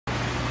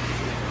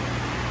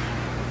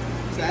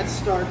that's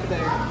Stark there.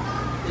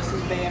 This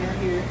is Banner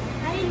here.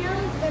 I didn't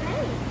know the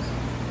names.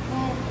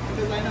 Well,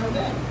 because I know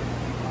them.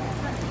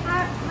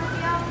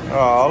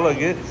 Oh, look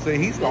at see,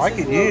 he's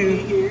liking you.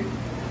 Here.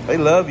 They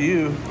love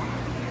you.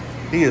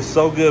 He is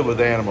so good with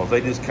animals.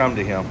 They just come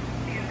to him.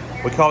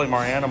 We call him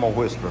our animal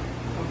whisperer.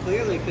 Well,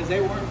 clearly, because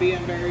they weren't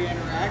being very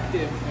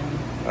interactive. And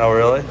oh,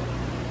 really?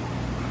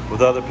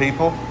 With other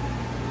people?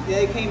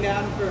 yeah, they came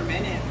down for a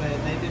minute, but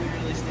they didn't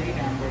really stay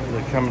down very long.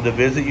 They're coming to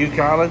visit you,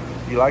 Kylan?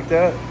 You like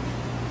that?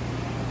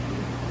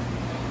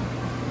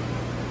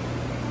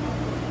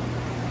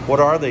 What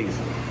are these?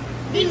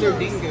 These are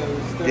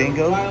dingoes. They're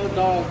Dingoes? wild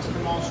dogs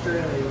from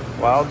Australia.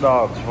 Wild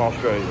dogs from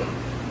Australia.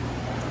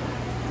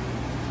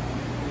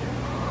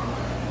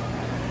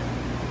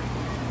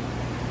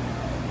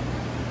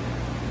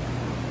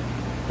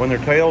 When their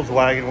tail's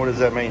wagging, what does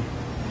that mean?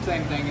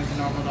 Same thing as a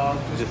normal dog.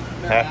 Just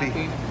they're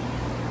happy?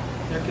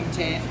 They're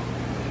content.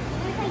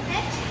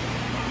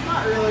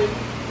 Not really.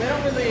 They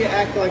don't really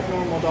act like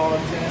normal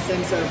dogs in a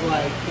sense of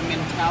like the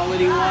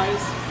mentality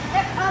wise.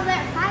 They're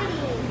fighting.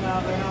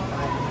 No, they're not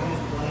fighting. They're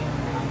just playing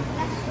around.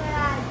 That's what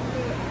I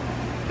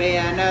do. But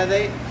yeah, no,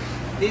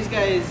 these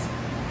guys,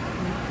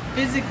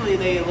 physically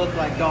they look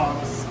like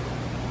dogs.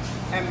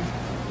 And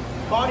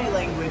body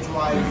language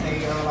wise,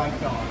 they are like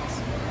dogs.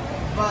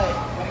 But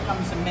when it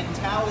comes to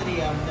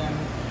mentality of them,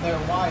 they're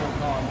wild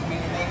dogs,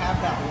 meaning they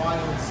have that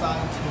wild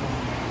side to them.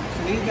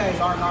 So these guys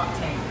are not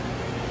tamed.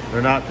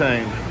 They're not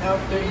tamed.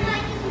 Nope, they're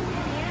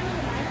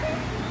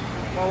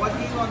well, what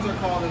these ones are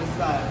called is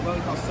what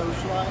we call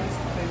socialized,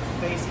 which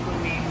basically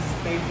means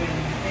they've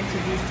been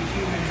introduced to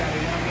humans at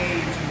a young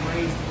age and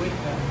raised with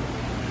them.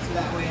 So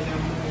that way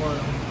they're more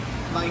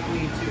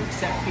likely to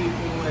accept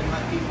people and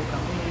let people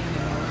come in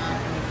and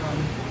interact with them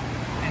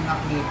and not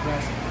be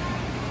aggressive.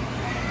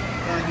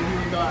 Like if you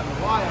were to go out in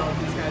the wild,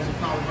 these guys would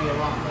probably be a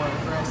lot more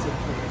aggressive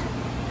towards you.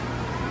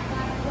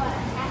 What?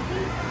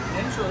 Happy?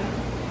 Eventually.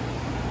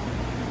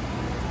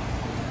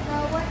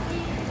 What do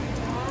you...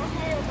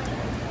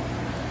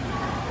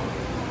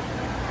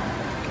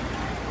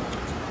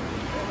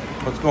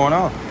 What's going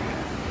on?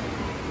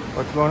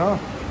 What's going on?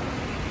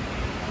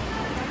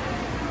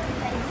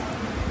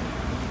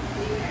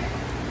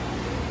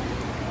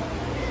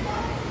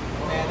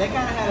 Yeah, they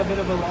kind of had a bit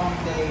of a long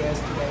day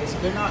yesterday, so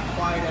they're not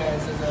quite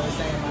as I was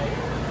saying, like,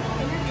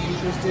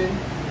 interested.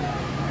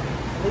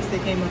 At least they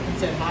came up and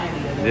said hi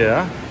to you.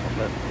 Yeah.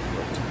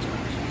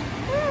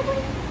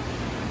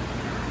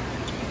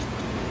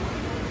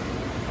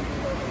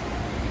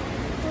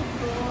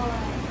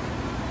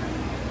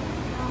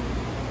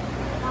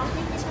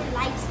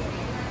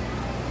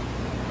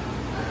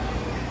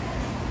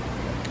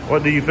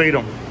 What do you feed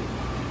them?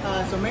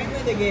 So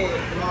mainly they get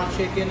raw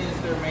chicken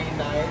is their main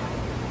diet,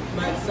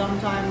 but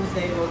sometimes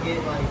they will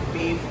get like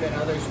beef and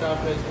other stuff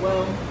as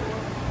well.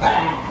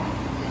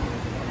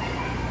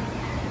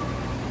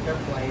 They're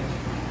playing.